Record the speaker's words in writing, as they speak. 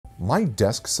My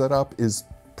desk setup is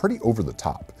pretty over the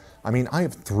top. I mean, I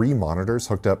have 3 monitors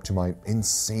hooked up to my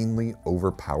insanely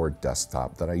overpowered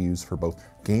desktop that I use for both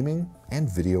gaming and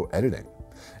video editing.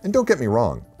 And don't get me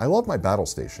wrong, I love my battle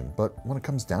station, but when it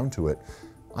comes down to it,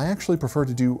 I actually prefer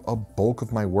to do a bulk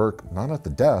of my work not at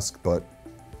the desk, but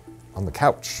on the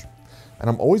couch. And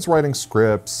I'm always writing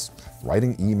scripts,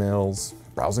 writing emails,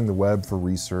 browsing the web for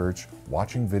research,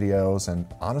 watching videos,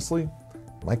 and honestly,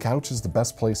 my couch is the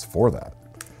best place for that.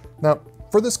 Now,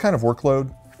 for this kind of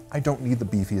workload, I don't need the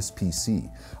beefiest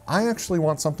PC. I actually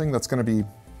want something that's going to be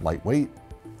lightweight,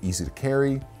 easy to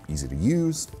carry, easy to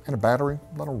use, and a battery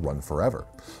that'll run forever.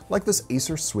 Like this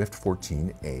Acer Swift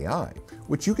 14 AI,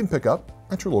 which you can pick up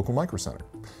at your local microcenter.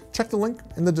 Check the link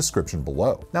in the description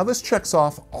below. Now this checks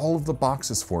off all of the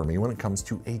boxes for me when it comes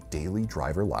to a daily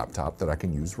driver laptop that I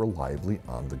can use reliably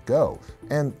on the go.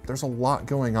 And there's a lot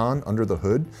going on under the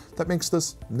hood that makes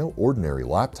this no ordinary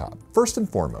laptop. First and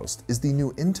foremost is the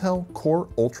new Intel Core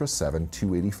Ultra 7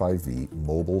 285V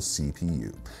mobile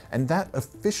CPU. And that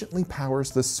efficiently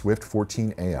powers the Swift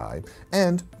 14 AI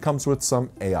and comes with some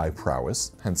AI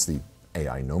prowess, hence the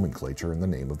AI nomenclature in the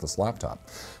name of this laptop,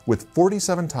 with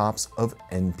 47 TOPS of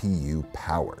NPU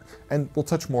power, and we'll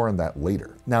touch more on that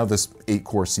later. Now this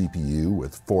 8-core CPU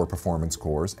with 4 performance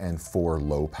cores and 4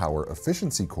 low power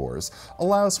efficiency cores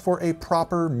allows for a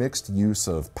proper mixed use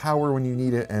of power when you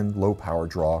need it and low power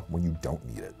draw when you don't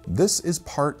need it. This is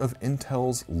part of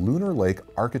Intel's Lunar Lake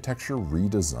architecture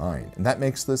redesign, and that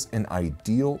makes this an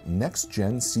ideal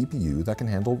next-gen CPU that can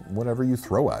handle whatever you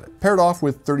throw at it. Paired off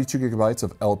with 32 GB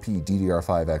of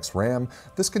LPDDR5X RAM,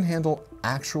 this can handle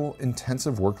actual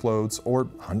intensive workloads or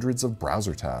hundreds of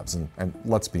browser tabs. And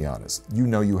let's be honest, you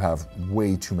know you have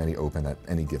way too many open at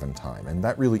any given time, and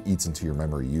that really eats into your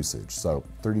memory usage, so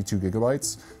 32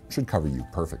 GB should cover you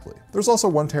perfectly. There's also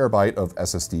 1 TB of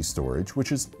SSD storage,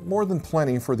 which is more than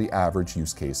plenty for the average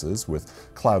use cases with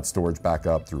cloud storage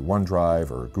backup through OneDrive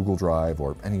or Google Drive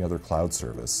or any other cloud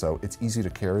service, so it's easy to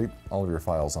carry all of your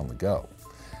files on the go.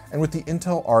 And with the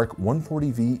Intel Arc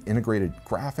 140V integrated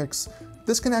graphics,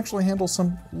 this can actually handle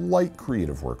some light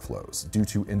creative workflows due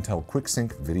to Intel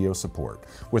QuickSync video support,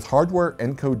 with hardware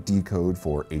encode-decode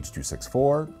for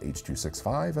H.264,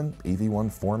 H.265, and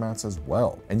AV1 formats as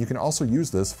well. And you can also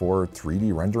use this for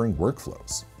 3D rendering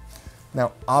workflows.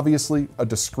 Now, obviously, a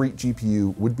discrete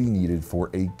GPU would be needed for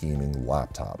a gaming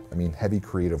laptop. I mean, heavy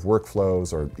creative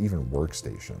workflows or even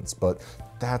workstations, but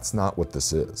that's not what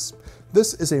this is.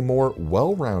 This is a more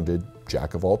well-rounded,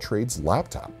 jack-of-all-trades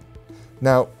laptop.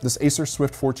 Now, this Acer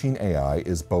Swift 14 AI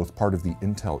is both part of the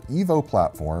Intel Evo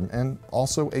platform and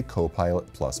also a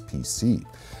Copilot PC.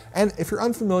 And if you're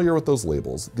unfamiliar with those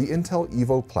labels, the Intel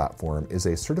Evo platform is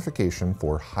a certification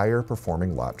for higher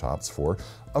performing laptops for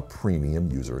a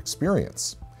premium user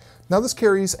experience. Now this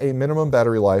carries a minimum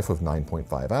battery life of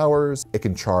 9.5 hours, it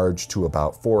can charge to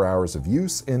about 4 hours of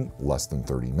use in less than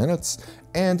 30 minutes,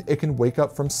 and it can wake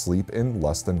up from sleep in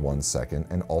less than 1 second,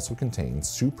 and also contains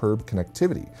superb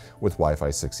connectivity with Wi-Fi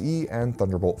 6E and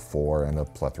Thunderbolt 4 and a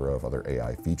plethora of other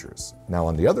AI features. Now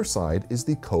on the other side is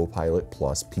the Copilot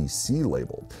PC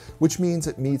label, which means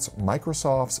it meets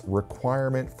Microsoft's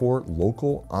requirement for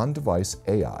local on-device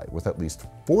AI with at least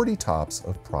 40 TOPS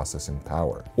of processing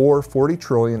power, or 40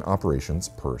 trillion operations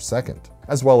per second,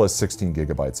 as well as 16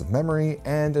 GB of memory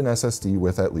and an SSD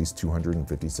with at least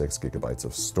 256 GB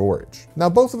of storage. Now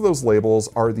both of those labels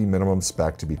are the minimum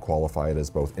spec to be qualified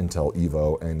as both Intel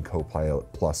Evo and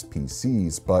Copilot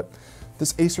PCs, but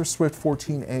this Acer Swift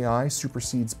 14 AI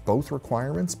supersedes both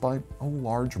requirements by a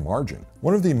large margin.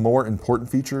 One of the more important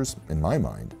features, in my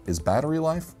mind, is battery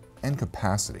life and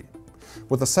capacity.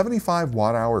 With a 75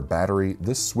 watt-hour battery,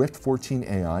 this Swift 14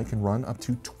 AI can run up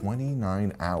to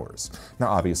 29 hours. Now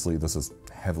obviously this is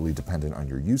heavily dependent on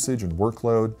your usage and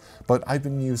workload, but I've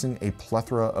been using a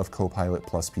plethora of Copilot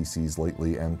PCs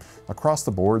lately, and across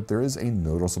the board there is a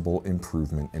noticeable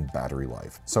improvement in battery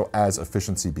life. So as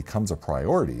efficiency becomes a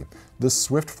priority, this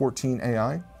Swift 14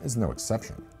 AI is no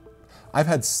exception. I've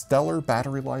had stellar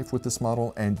battery life with this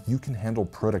model, and you can handle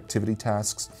productivity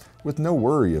tasks with no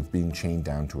worry of being chained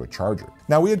down to a charger.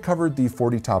 Now we had covered the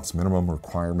 40 TOPS minimum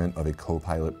requirement of a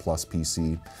Copilot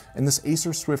PC, and this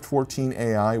Acer Swift 14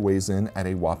 AI weighs in at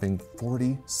a whopping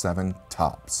 47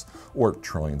 TOPS, or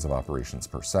trillions of operations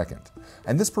per second.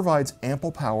 And this provides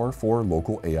ample power for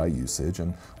local AI usage,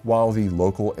 and while the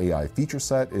local AI feature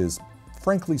set is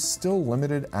frankly still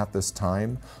limited at this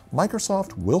time,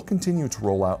 Microsoft will continue to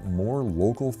roll out more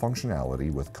local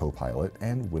functionality with Copilot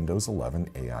and Windows 11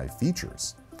 AI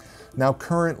features. Now,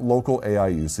 current local AI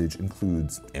usage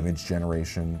includes image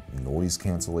generation, noise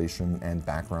cancellation, and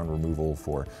background removal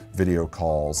for video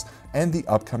calls, and the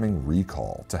upcoming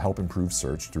recall to help improve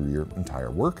search through your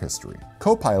entire work history.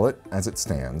 Copilot, as it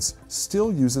stands,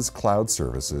 still uses cloud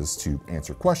services to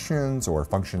answer questions or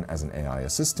function as an AI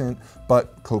assistant,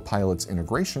 but Copilot's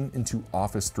integration into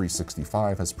Office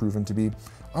 365 has proven to be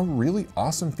a really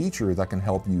awesome feature that can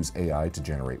help use AI to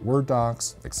generate Word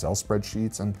docs, Excel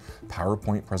spreadsheets, and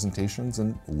PowerPoint presentations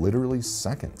in literally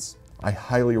seconds. I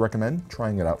highly recommend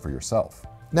trying it out for yourself.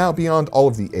 Now, beyond all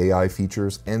of the AI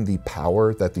features and the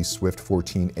power that the Swift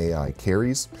 14 AI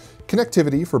carries,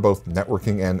 connectivity for both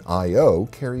networking and I/O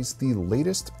carries the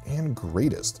latest and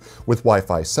greatest, with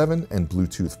Wi-Fi 7 and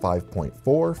Bluetooth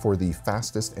 5.4 for the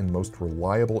fastest and most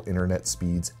reliable internet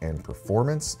speeds and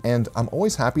performance. And I'm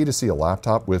always happy to see a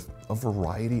laptop with a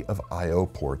variety of I/O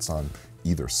ports on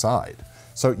either side.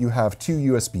 So you have two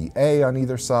USB-A on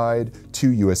either side,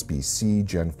 two USB-C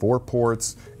Gen 4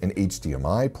 ports, an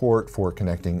HDMI port for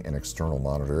connecting an external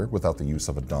monitor without the use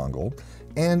of a dongle,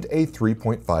 and a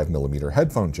 3.5mm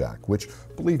headphone jack, which,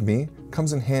 believe me,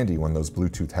 comes in handy when those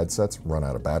Bluetooth headsets run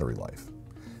out of battery life.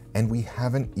 And we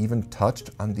haven't even touched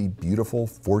on the beautiful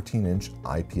 14-inch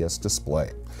IPS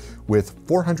display, with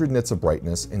 400 nits of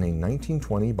brightness in a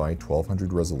 1920 by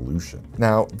 1200 resolution.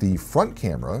 Now, the front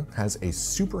camera has a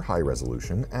super high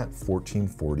resolution at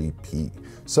 1440p,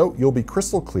 so you'll be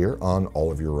crystal clear on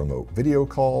all of your remote video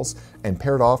calls, and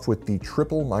paired off with the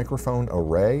triple microphone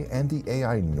array and the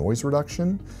AI noise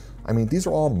reduction, I mean, these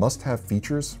are all must-have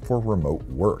features for remote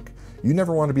work. You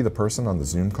never want to be the person on the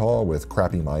Zoom call with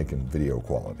crappy mic and video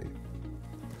quality.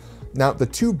 Now, the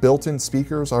two built-in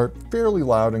speakers are fairly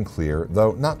loud and clear,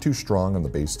 though not too strong on the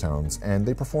bass tones, and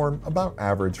they perform about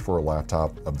average for a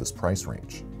laptop of this price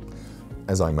range.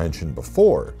 As I mentioned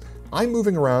before, I'm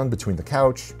moving around between the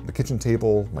couch, the kitchen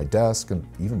table, my desk, and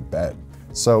even bed.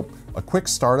 So a quick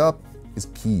startup is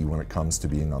key when it comes to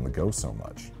being on the go so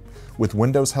much. With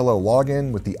Windows Hello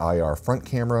Login, with the IR front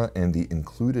camera, and the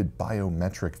included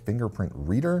biometric fingerprint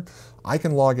reader, I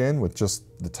can log in with just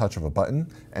the touch of a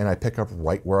button, and I pick up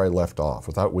right where I left off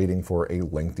without waiting for a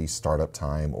lengthy startup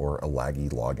time or a laggy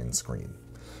login screen.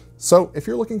 So if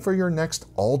you're looking for your next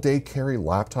all-day carry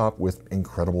laptop with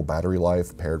incredible battery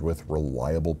life paired with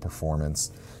reliable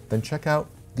performance, then check out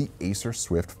the Acer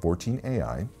Swift 14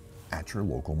 AI at your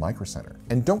local microcenter.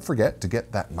 And don't forget to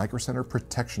get that microcenter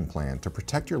protection plan to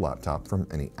protect your laptop from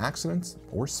any accidents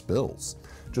or spills.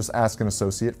 Just ask an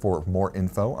associate for more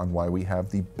info on why we have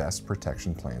the best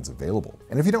protection plans available.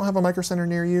 And if you don't have a microcenter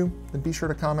near you, then be sure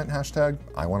to comment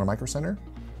 #IWantAMicrocenter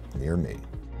near me.